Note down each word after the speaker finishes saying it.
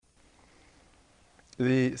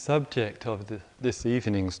The subject of this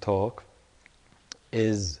evening's talk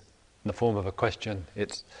is in the form of a question.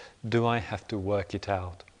 It's, do I have to work it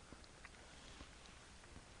out?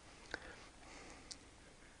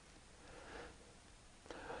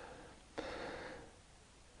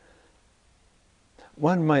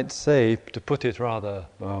 One might say, to put it rather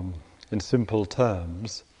in simple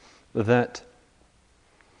terms, that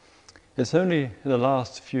it's only in the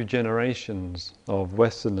last few generations of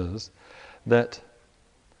Westerners that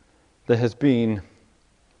there has been,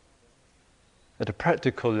 at a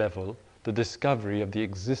practical level, the discovery of the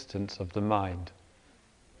existence of the mind.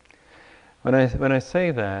 When I say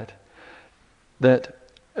that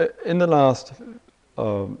in the last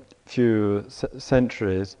few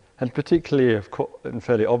centuries, and particularly, and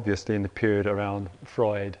fairly obviously, in the period around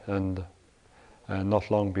Freud and not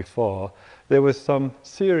long before, there was some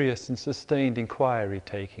serious and sustained inquiry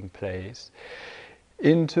taking place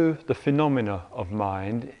into the phenomena of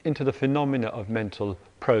mind, into the phenomena of mental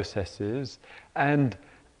processes, and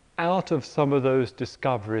out of some of those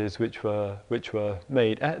discoveries which were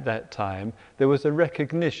made at that time, there was a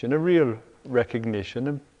recognition, a real recognition,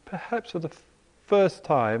 and perhaps for the first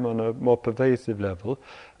time on a more pervasive level,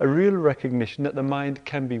 a real recognition that the mind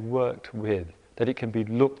can be worked with, that it can be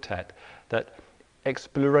looked at, that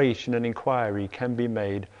exploration and inquiry can be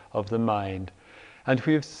made of the mind. And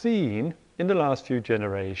we have seen in the last few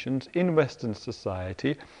generations in Western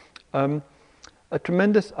society a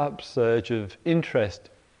tremendous upsurge of interest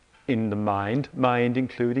in the mind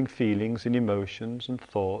including feelings and emotions and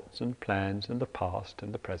thoughts and plans and the past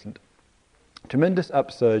and the present. Tremendous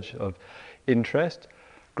upsurge of interest,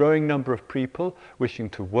 growing number of people wishing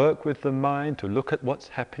to work with the mind, to look at what's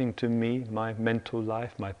happening to me, my mental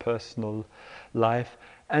life, my personal life,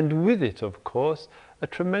 and with it, of course, a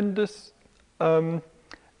tremendous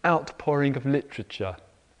outpouring of literature,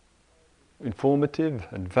 informative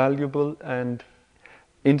and valuable and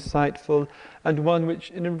insightful, and one which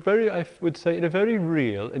in a very, I would say, in a very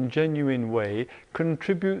real and genuine way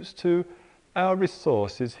contributes to our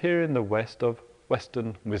resources here in the West of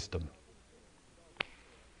Western wisdom.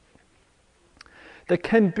 There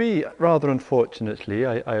can be, rather unfortunately,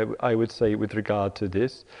 I would say with regard to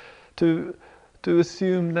this, to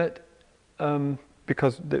assume that,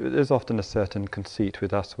 because there's often a certain conceit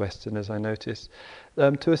with us Westerners, I notice,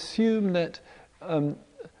 to assume that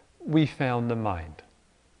we found the mind.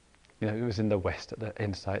 You know, it was in the West that the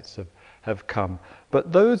insights have come.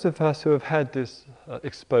 But those of us who have had this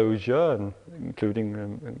exposure, and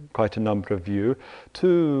including quite a number of you,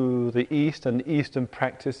 to the East and Eastern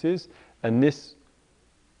practices, and this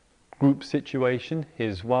group situation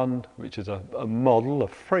is one which is a model, a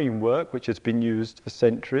framework which has been used for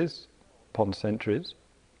centuries upon centuries,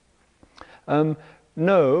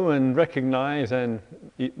 know and recognize and,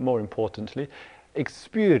 more importantly,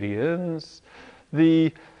 experience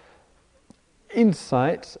the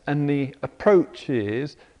insights and the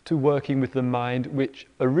approaches to working with the mind which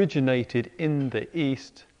originated in the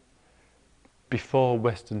East before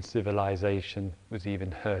Western civilization was even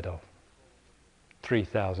heard of.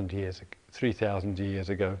 3,000 years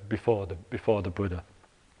ago, before the Buddha.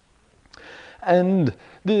 And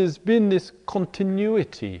there's been this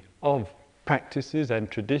continuity of practices and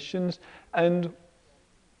traditions, and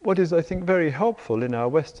what is, I think, very helpful in our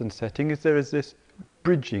Western setting is there is this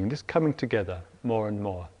bridging, this coming together more and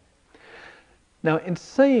more. Now, in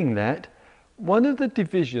saying that, one of the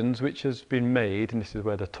divisions which has been made, and this is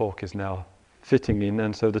where the talk is now fitting in,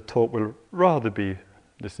 and so the talk will rather be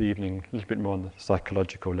this evening a little bit more on the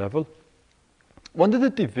psychological level. One of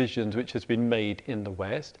the divisions which has been made in the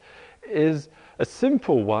West is a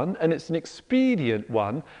simple one, and it's an expedient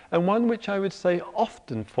one, and one which I would say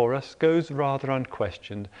often for us goes rather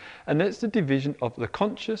unquestioned, and that's the division of the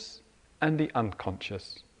conscious and the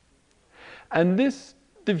unconscious. And this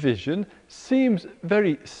division seems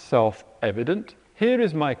very self-evident. Here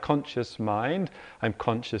is my conscious mind. I'm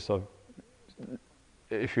conscious of,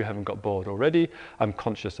 if you haven't got bored already, I'm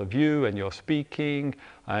conscious of you and you're speaking.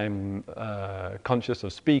 I'm conscious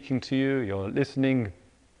of speaking to you, you're listening,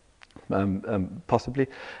 possibly.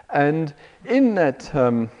 And in that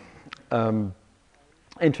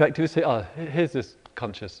interactivity, you say, here's this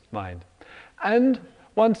conscious mind. And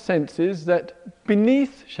one senses that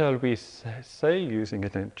beneath, shall we say, using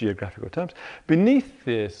it in geographical terms, beneath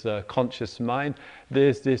this conscious mind,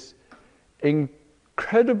 there's this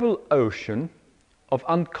incredible ocean of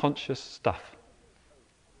unconscious stuff.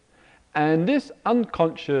 And this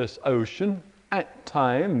unconscious ocean, at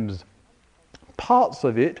times, parts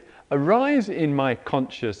of it arise in my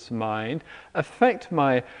conscious mind, affect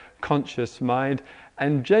my conscious mind,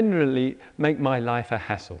 and generally make my life a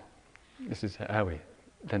hassle. This is how we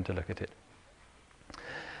tend to look at it.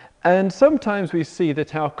 And sometimes we see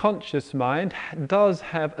that our conscious mind does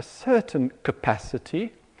have a certain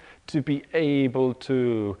capacity to be able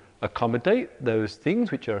to accommodate those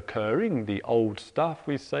things which are occurring, the old stuff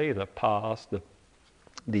we say, the past,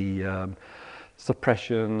 the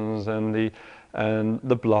suppressions and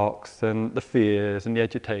the blocks and the fears and the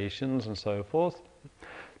agitations and so forth.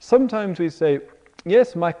 Sometimes we say,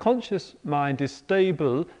 yes, my conscious mind is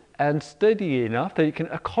stable and steady enough that it can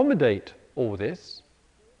accommodate all this.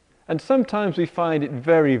 And sometimes we find it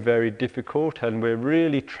very, very difficult, and we're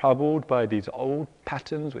really troubled by these old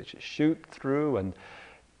patterns which shoot through and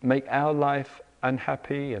make our life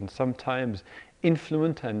unhappy, and sometimes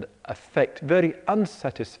influence and affect very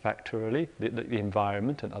unsatisfactorily the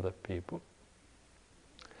environment and other people.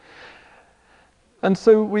 And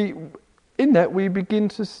so we begin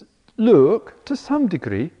to look, to some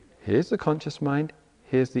degree, here's the conscious mind,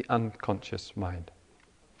 here's the unconscious mind.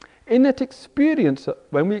 In that experience,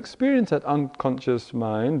 when we experience that unconscious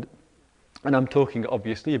mind, and I'm talking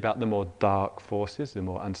obviously about the more dark forces, the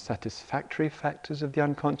more unsatisfactory factors of the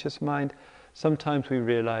unconscious mind, sometimes we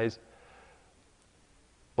realize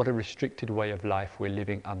what a restricted way of life we're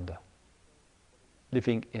living under.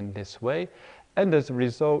 Living in this way, and as a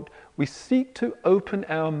result, we seek to open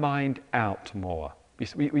our mind out more.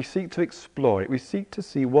 We seek to explore it. We seek to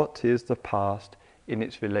see what is the past in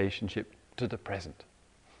its relationship to the present.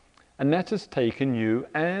 And that has taken you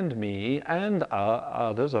and me and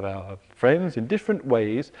others of our friends in different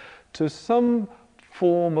ways to some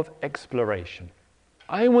form of exploration.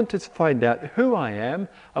 I want to find out who I am.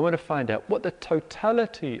 I want to find out what the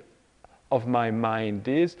totality of my mind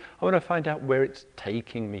is. I want to find out where it's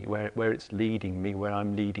taking me, where it's leading me, where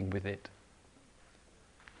I'm leading with it.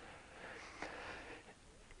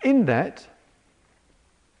 In that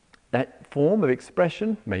form of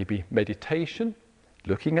expression, maybe meditation,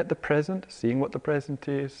 looking at the present, seeing what the present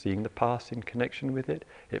is, seeing the past in connection with it.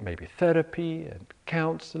 It may be therapy and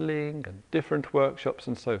counselling and different workshops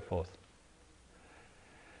and so forth.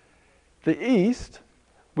 The East,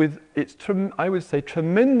 with its, I would say,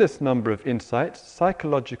 tremendous number of insights,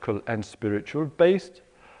 psychological and spiritual, based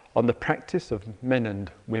on the practice of men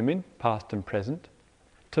and women, past and present,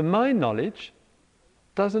 to my knowledge,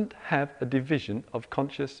 doesn't have a division of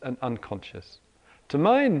conscious and unconscious. To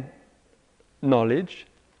my knowledge,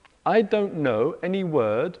 I don't know any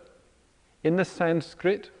word in the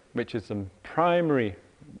Sanskrit, which is the primary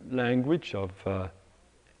language of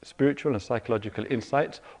spiritual and psychological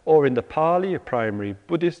insights, or in the Pali, a primary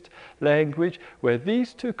Buddhist language, where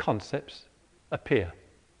these two concepts appear.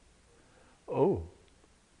 Oh.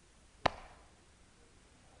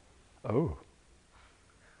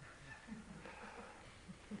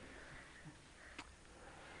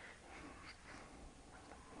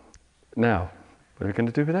 Now, what are we going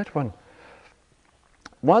to do with that one?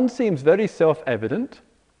 One seems very self-evident.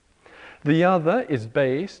 The other is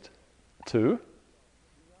based, too,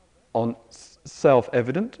 on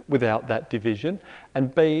self-evident without that division,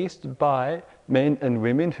 and based by men and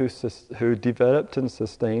women who developed and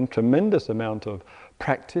sustained tremendous amount of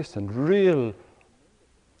practice and real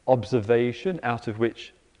observation, out of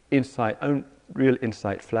which real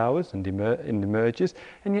insight flowers and emerges,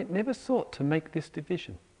 and yet never sought to make this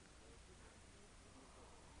division.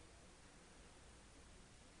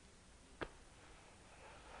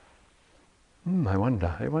 I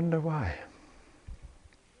wonder why.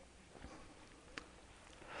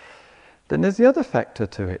 Then there's the other factor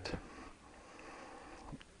to it.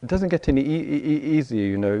 It doesn't get any easier,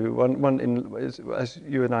 you know. As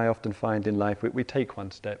you and I often find in life, we take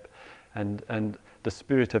one step, and the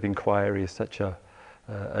spirit of inquiry is such a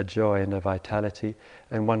joy and a vitality,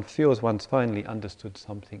 and one feels one's finally understood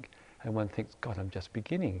something, and one thinks, God, I'm just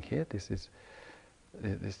beginning here. This is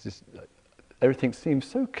everything seems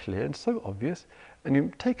so clear and so obvious, and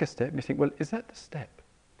you take a step and you think, well, is that the step?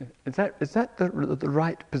 Is that the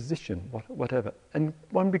right position? Whatever. And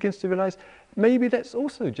one begins to realize maybe that's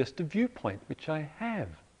also just a viewpoint which I have.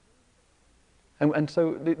 And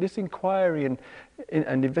so this inquiry and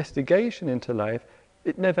investigation into life,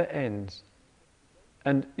 it never ends.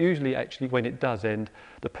 And usually, actually, when it does end,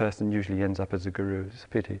 the person usually ends up as a guru. It's a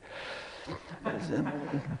pity.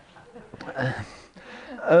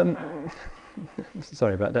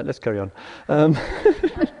 Sorry about that, let's carry on.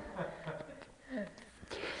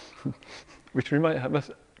 Which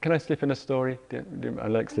can I slip in a story? I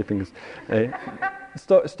like slipping.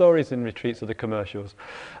 Stories in retreats are the commercials.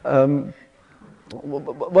 One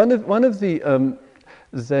of the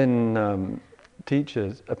Zen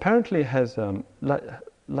teachers apparently has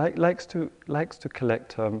likes to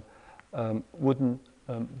collect wooden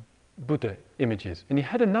Buddha images, and he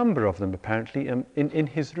had a number of them apparently in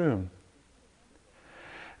his room.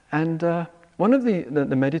 And one of the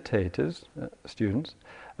meditators, students,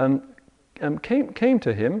 came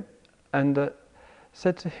to him and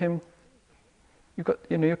said to him,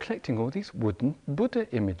 you're collecting all these wooden Buddha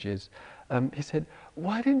images. He said,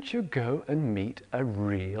 why didn't you go and meet a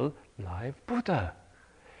real live Buddha?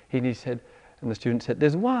 And the student said,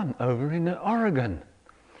 there's one over in Oregon.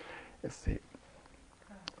 Let's see.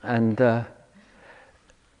 And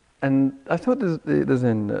I thought the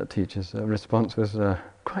Zen teacher's response was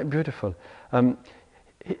quite beautiful.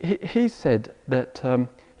 He said that,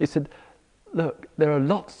 look, there are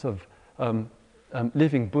lots of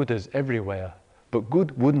living Buddhas everywhere, but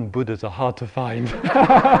good wooden Buddhas are hard to find.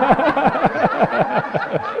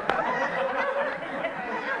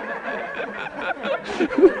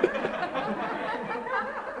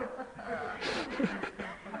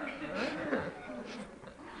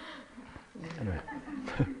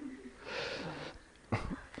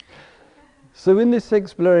 So in this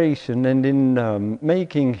exploration and in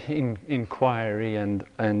making inquiry and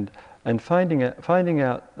finding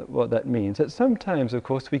out what that means, that sometimes, of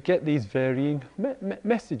course, we get these varying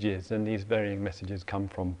messages, and these varying messages come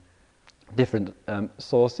from different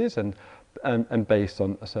sources and based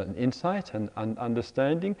on a certain insight and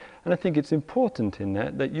understanding. And I think it's important in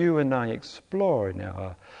that you and I explore in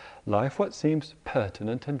our life what seems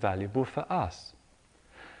pertinent and valuable for us.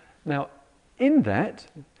 Now, in that,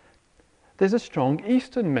 there's a strong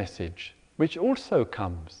Eastern message which also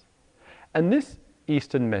comes. And this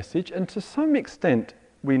Eastern message, and to some extent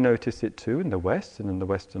we notice it too in the West and in the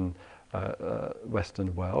Western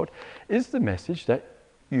world, is the message that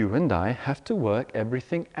you and I have to work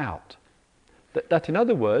everything out. That in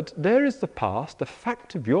other words, there is the past, the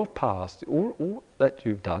fact of your past, all that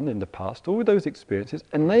you've done in the past, all those experiences,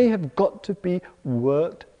 and they have got to be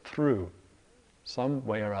worked through. Some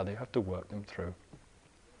way or other, you have to work them through.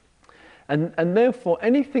 And therefore,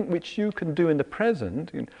 anything which you can do in the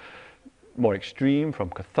present, more extreme, from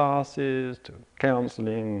catharsis to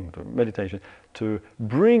counseling to meditation, to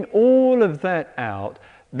bring all of that out,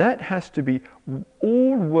 that has to be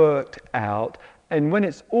all worked out. And when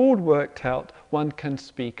it's all worked out, one can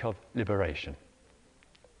speak of liberation.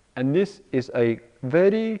 And this is a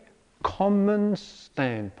very common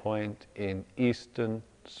standpoint in Eastern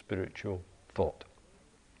spiritual thought.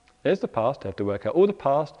 There's the past, I have to work out all the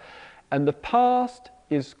past. And the past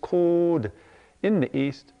is called, in the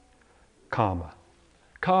East, karma.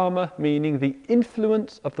 Karma meaning the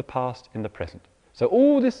influence of the past in the present. So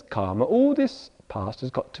all this karma, all this past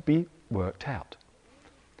has got to be worked out.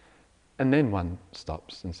 And then one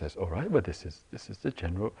stops and says, all right, well this is the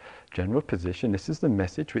general position, this is the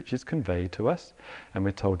message which is conveyed to us. And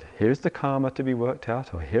we're told, here's the karma to be worked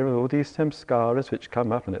out, or here are all these samskaras which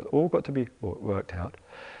come up, and it's all got to be worked out.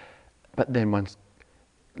 But then one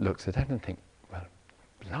looks at that and think, well,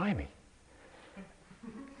 blimey.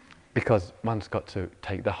 Because one's got to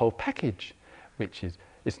take the whole package, which is,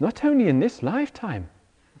 it's not only in this lifetime.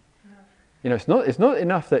 It's not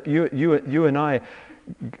enough that you and I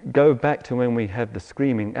go back to when we have the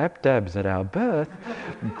screaming abdabs at our birth.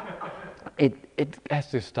 It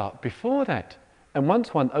has to start before that. And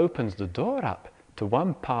once one opens the door up to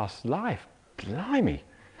one past life, blimey.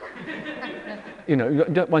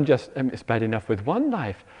 One just, it's bad enough with one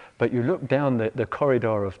life, but you look down the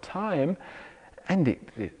corridor of time, and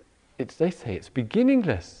they say it's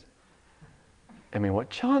beginningless. I mean, what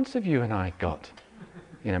chance have you and I got?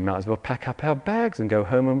 Might as well pack up our bags and go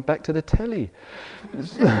home and back to the telly.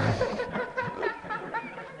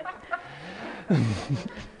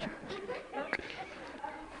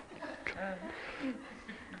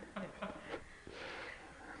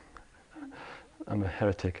 I'm a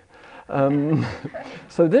heretic.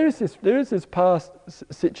 So there is this past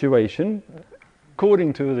situation,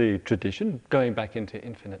 according to the tradition, going back into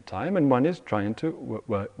infinite time, and one is trying to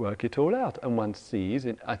work it all out. And one sees,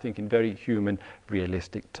 I think in very human,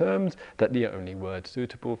 realistic terms, that the only word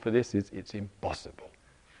suitable for this is it's impossible.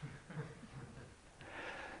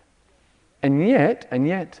 And yet,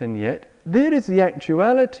 there is the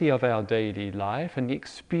actuality of our daily life and the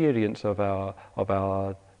experience of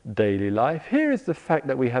our daily life. Here is the fact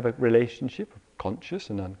that we have a relationship of conscious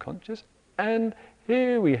and unconscious, and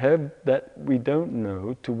here we have that we don't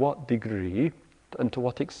know to what degree and to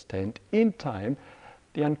what extent in time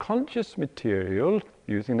the unconscious material,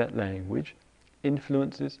 using that language,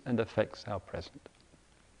 influences and affects our present.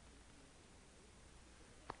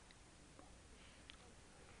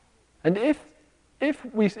 And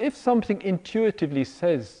if something intuitively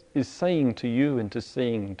is saying to you and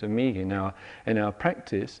saying to me in our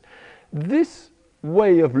practice, this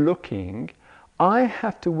way of looking, I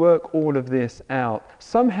have to work all of this out.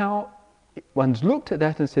 Somehow one's looked at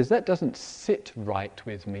that and says, that doesn't sit right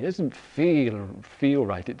with me, it doesn't feel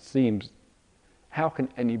right, it seems. How can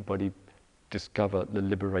anybody discover the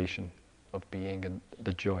liberation of being and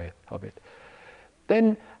the joy of it?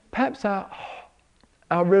 Then perhaps our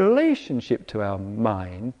relationship to our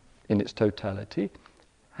mind in its totality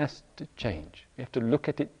has to change. We have to look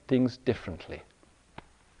at things differently.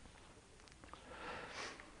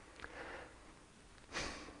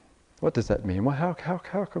 What does that mean? Well, how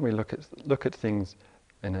can we look at things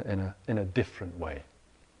in a different way?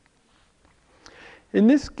 In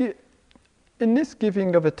this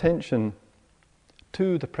giving of attention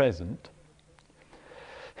to the present,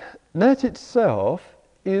 that itself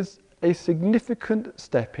is a significant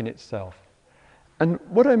step in itself. And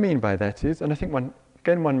what I mean by that is, and I think one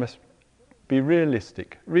must be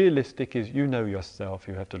realistic. Realistic is, you know yourself,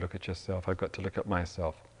 you have to look at yourself, I've got to look at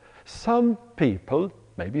myself. Some people,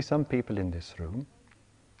 maybe some people in this room,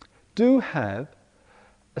 do have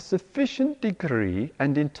a sufficient degree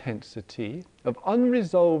and intensity of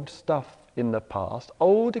unresolved stuff in the past,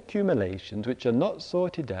 old accumulations which are not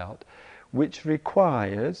sorted out, which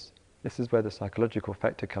requires, this is where the psychological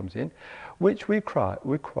factor comes in, which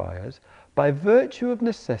requires, by virtue of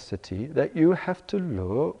necessity, that you have to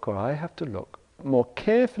look, or I have to look, more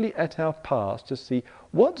carefully at our past to see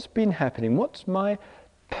what's been happening, what's my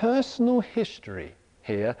personal history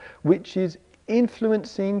here, which is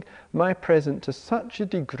influencing my present to such a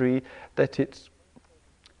degree that it's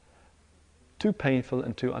too painful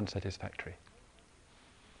and too unsatisfactory.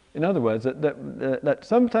 In other words, that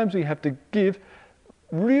sometimes we have to give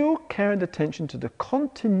real care and attention to the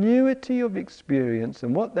continuity of experience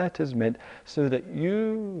and what that has meant, so that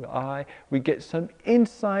we get some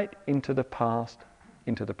insight into the past,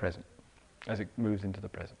 into the present, as it moves into the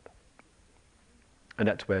present. And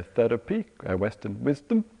that's where therapy, Western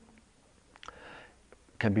wisdom,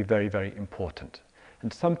 can be very, very important.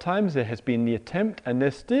 And sometimes there has been the attempt, and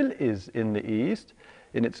there still is in the East,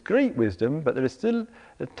 in its great wisdom, but there is still an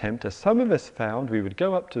attempt, as some of us found, we would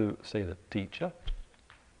go up to, say, the teacher,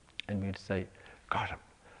 and we'd say, God,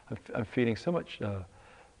 I'm feeling so much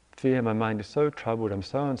fear, my mind is so troubled, I'm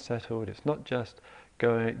so unsettled, it's not just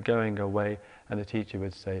going away. And the teacher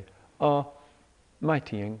would say,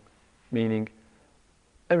 mightying, meaning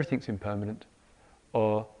everything's impermanent,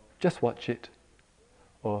 or just watch it,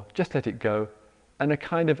 or just let it go, and a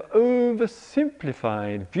kind of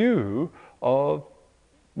oversimplified view of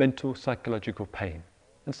mental psychological pain.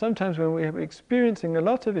 And sometimes when we're experiencing a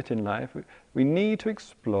lot of it in life, we need to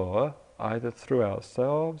explore, either through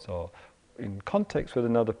ourselves or in context with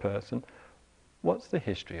another person, what's the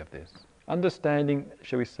history of this? Understanding,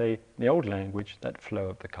 shall we say, in the old language, that flow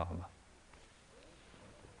of the karma.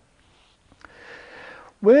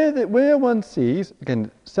 Where one sees,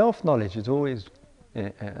 again, self-knowledge is always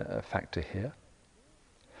a factor here.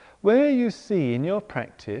 Where you see in your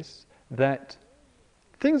practice that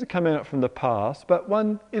things are coming out from the past, but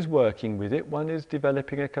one is working with it, one is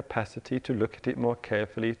developing a capacity to look at it more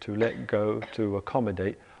carefully, to let go, to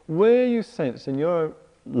accommodate. Where you sense in your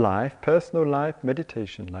life, personal life,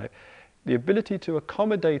 meditation life, the ability to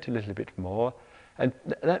accommodate a little bit more, and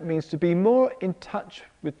that means to be more in touch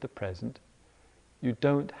with the present, you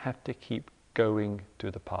don't have to keep going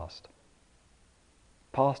to the past.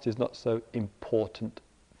 Past is not so important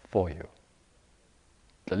for you.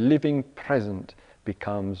 The living present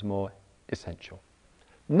becomes more essential.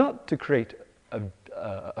 Not to create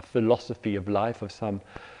a philosophy of life of some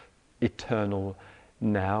eternal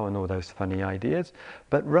now and all those funny ideas,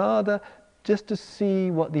 but rather just to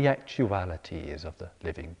see what the actuality is of the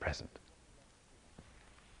living present.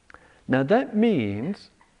 Now that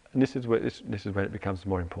means, and this is where it becomes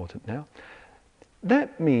more important now,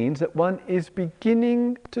 that means that one is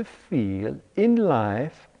beginning to feel in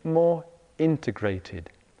life more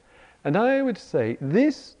integrated. And I would say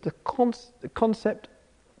this, the concept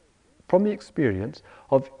from the experience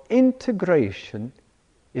of integration,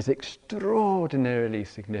 is extraordinarily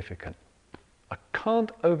significant. I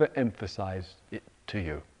can't overemphasize it to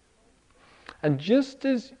you. And just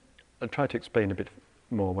as, I'll try to explain a bit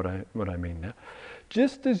more what I mean now.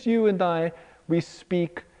 Just as you and I, we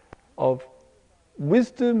speak of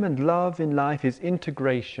wisdom and love in life is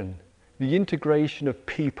integration, the integration of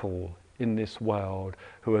people in this world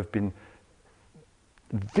who have been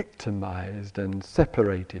victimized and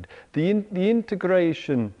separated, the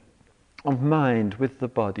integration of mind with the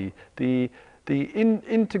body, the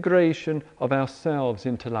integration of ourselves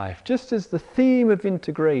into life. Just as the theme of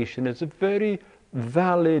integration is a very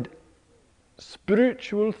valid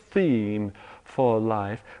spiritual theme for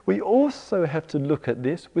life, we also have to look at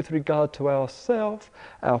this with regard to ourselves,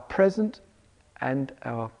 our present and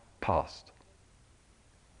our past.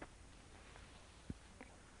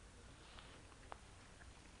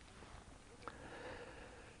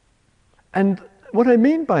 And what I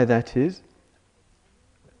mean by that is,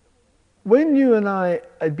 when you and I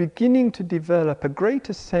are beginning to develop a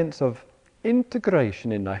greater sense of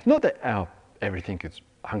integration in life, not that everything is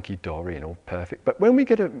hunky-dory and all perfect, but when we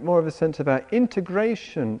get more of a sense of our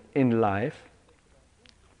integration in life,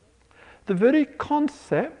 the very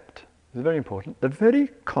concept is very important, the very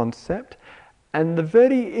concept and the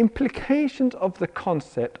very implications of the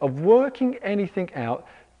concept of working anything out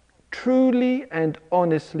truly and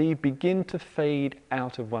honestly begin to fade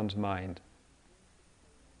out of one's mind.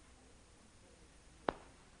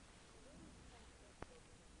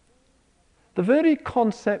 The very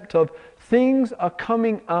concept of things are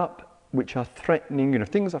coming up which are threatening,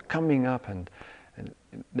 things are coming up and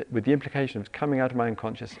with the implication of coming out of my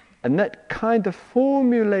unconscious, and that kind of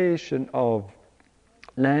formulation of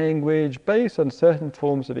language based on certain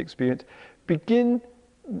forms of experience begin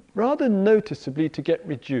rather noticeably to get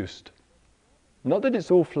reduced. Not that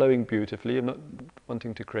it's all flowing beautifully, I'm not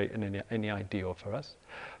wanting to create any ideal for us.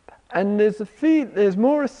 And there's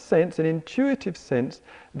more a sense, an intuitive sense,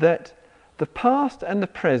 that the past and the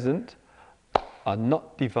present are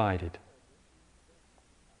not divided.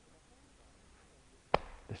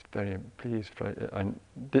 It's very, please,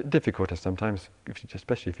 difficult sometimes,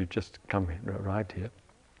 especially if you've just arrived here.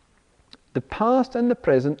 The past and the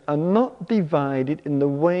present are not divided in the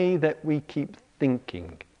way that we keep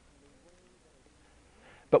thinking.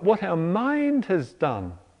 But what our mind has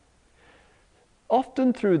done,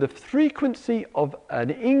 often through the frequency of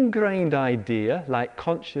an ingrained idea, like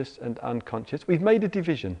conscious and unconscious, we've made a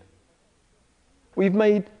division. We've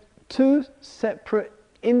made two separate,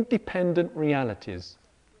 independent realities.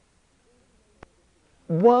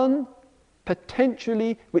 One,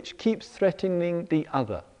 potentially, which keeps threatening the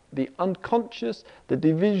other. The unconscious, the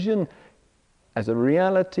division as a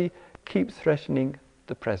reality, keeps threatening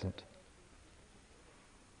the present.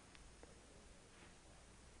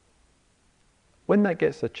 When that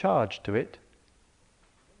gets a charge to it,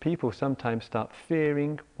 people sometimes start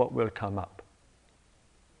fearing what will come up.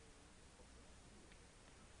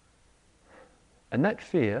 And that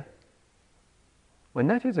fear, when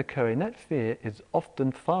that is occurring, that fear is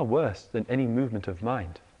often far worse than any movement of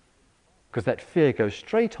mind. Because that fear goes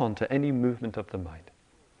straight on to any movement of the mind.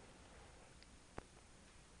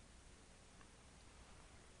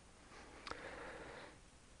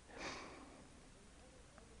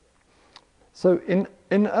 So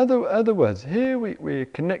in other words, here we're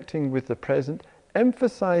connecting with the present,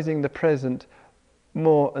 emphasizing the present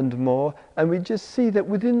more and more, and we just see that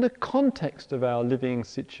within the context of our living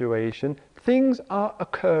situation, things are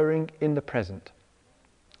occurring in the present.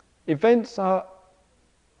 Events are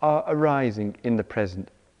arising in the present.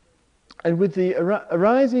 And with the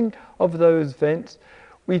arising of those events,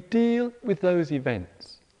 we deal with those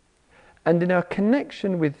events. And in our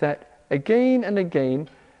connection with that, again and again,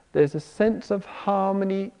 there's a sense of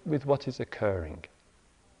harmony with what is occurring.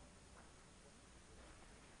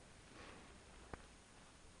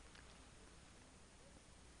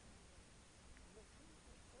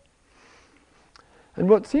 And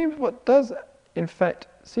what does in fact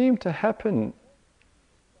seem to happen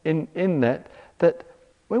in that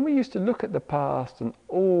when we used to look at the past and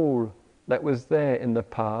all that was there in the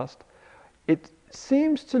past, it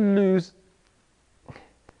seems to lose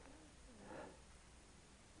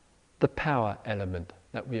the power element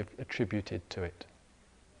that we have attributed to it.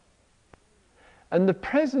 And the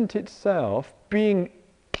present itself being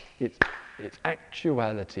its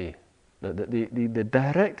actuality, the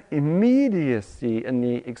direct immediacy and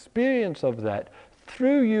the experience of that,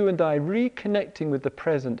 through you and I reconnecting with the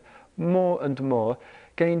present more and more,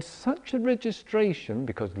 gains such a registration,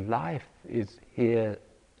 because life is here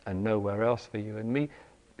and nowhere else for you and me,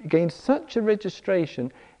 gains such a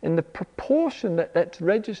registration in the proportion that's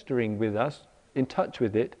registering with us, in touch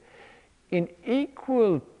with it, in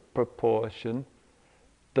equal proportion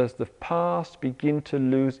does the past begin to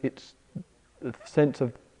lose its sense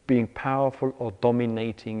of being powerful or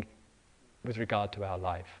dominating with regard to our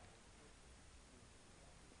life.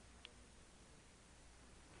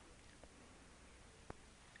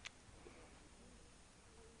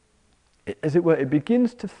 As it were, it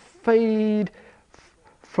begins to fade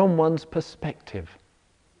from one's perspective.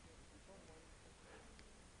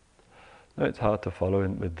 No, it's hard to follow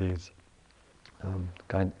with these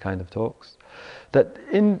kind of talks. That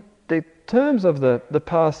in the terms of the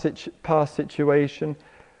past situation,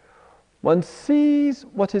 One sees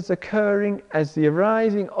what is occurring as the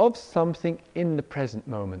arising of something in the present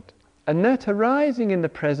moment. And that arising in the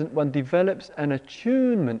present, one develops an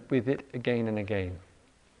attunement with it again and again.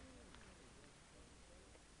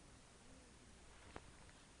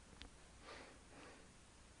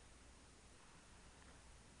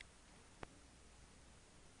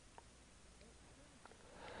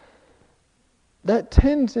 That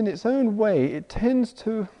tends, in its own way, it tends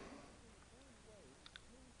to...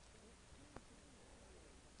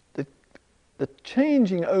 The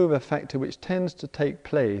changing over factor which tends to take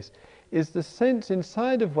place is the sense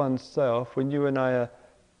inside of oneself, when you and I are,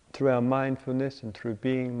 through our mindfulness and through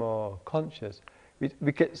being more conscious,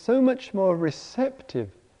 we get so much more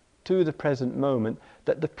receptive to the present moment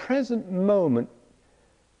that the present moment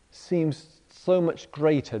seems so much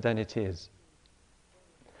greater than it is.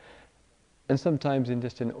 And sometimes in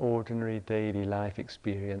just an ordinary daily life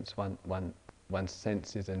experience, one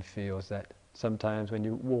senses and feels that. Sometimes when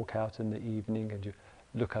you walk out in the evening and you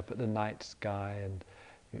look up at the night sky and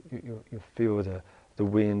you feel the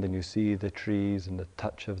wind and you see the trees and the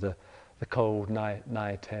touch of the cold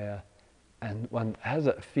night air, and one has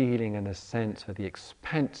that feeling and a sense of the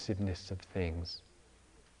expansiveness of things.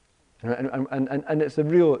 And it's a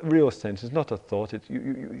real sense, it's not a thought, it's,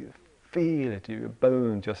 you feel it, your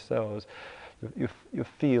bones, your cells, you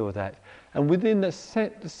feel that. And within the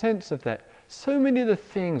sense of that, so many of the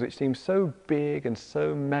things which seem so big and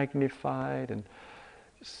so magnified and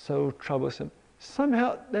so troublesome,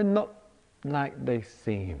 somehow they're not like they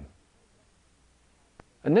seem.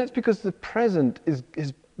 And that's because the present is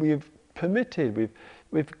we've permitted,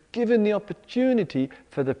 we've given the opportunity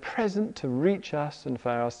for the present to reach us and for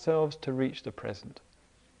ourselves to reach the present.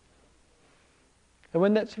 And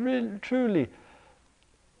when that's really, truly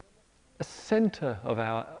a center of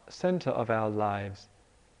our lives,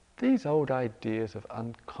 these old ideas of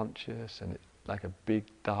unconscious and it's like a big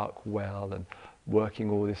dark well and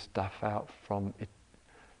working all this stuff out from it,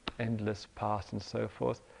 endless past and so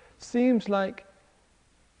forth, seems like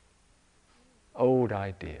old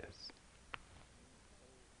ideas.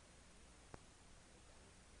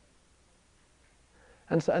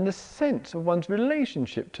 And the sense of one's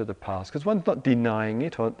relationship to the past, because one's not denying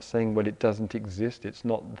it or saying, well, it doesn't exist, it's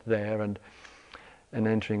not there, and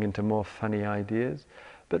entering into more funny ideas,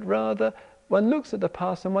 but rather one looks at the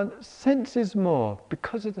past and one senses more,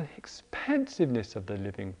 because of the expansiveness of the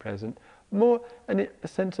living present, more a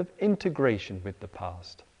sense of integration with the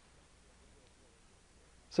past.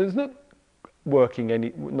 So it's not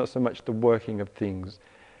not so much the working of things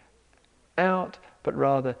out, but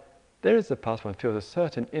rather there is the past. One feels a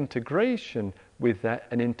certain integration with that,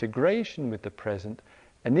 an integration with the present,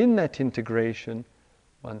 and in that integration,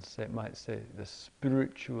 one might say the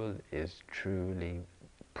spiritual is truly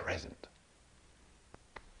present.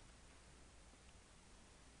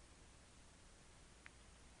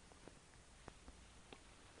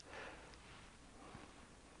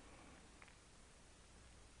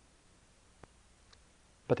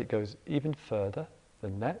 But it goes even further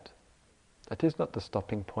than that. That is not the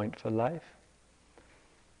stopping point for life.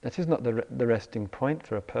 That is not the resting point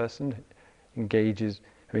for a person who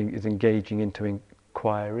is engaging into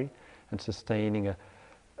inquiry and sustaining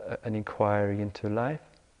an inquiry into life.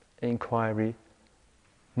 Inquiry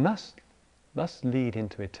must lead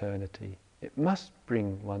into eternity. It must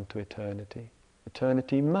bring one to eternity.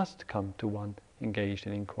 Eternity must come to one engaged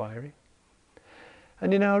in inquiry.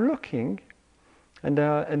 And in our looking and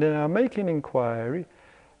in our making inquiry,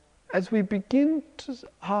 as we begin to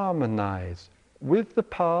harmonize with the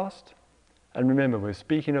past, and remember, we're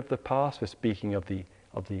speaking of the past, we're speaking of the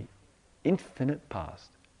infinite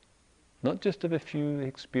past, not just of a few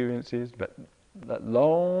experiences, but that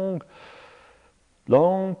long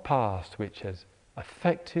past which has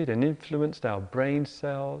affected and influenced our brain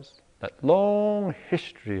cells, that long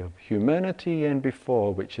history of humanity and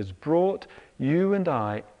before, which has brought you and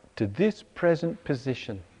I to this present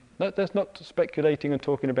position. That's not speculating and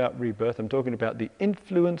talking about rebirth. I'm talking about the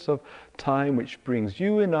influence of time which brings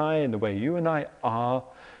you and I, and the way you and I are,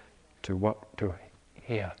 to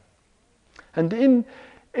here. And in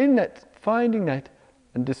that, finding that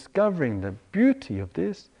and discovering the beauty of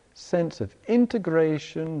this sense of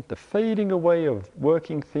integration, the fading away of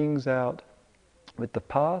working things out with the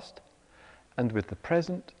past and with the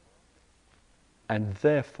present, and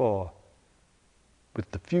therefore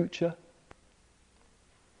with the future,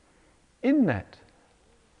 in that,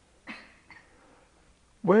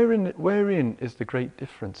 wherein is the great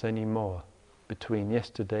difference anymore between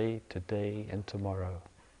yesterday, today and tomorrow?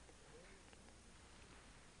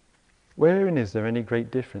 Wherein is there any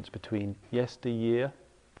great difference between yesteryear,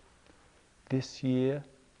 this year,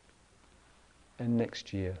 and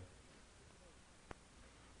next year.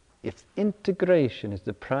 If integration is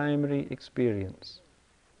the primary experience,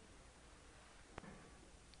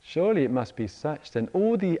 surely it must be such, then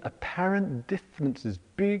all the apparent differences,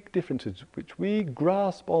 big differences, which we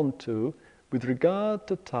grasp onto with regard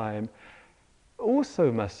to time,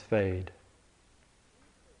 also must fade.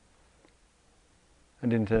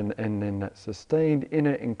 And in that sustained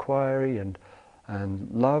inner inquiry and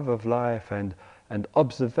love of life and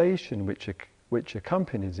observation which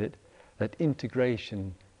accompanies it, that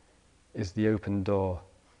integration is the open door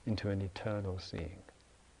into an eternal seeing,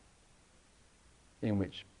 in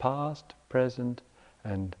which past, present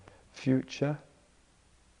and future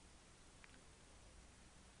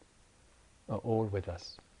are all with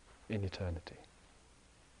us in eternity.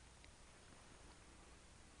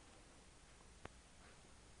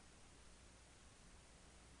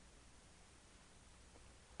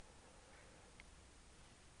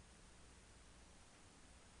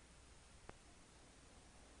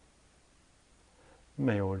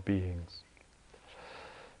 May all beings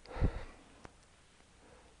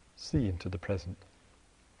see into the present.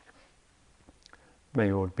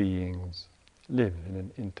 May all beings live in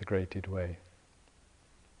an integrated way.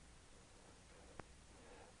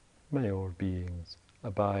 May all beings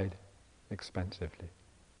abide expansively.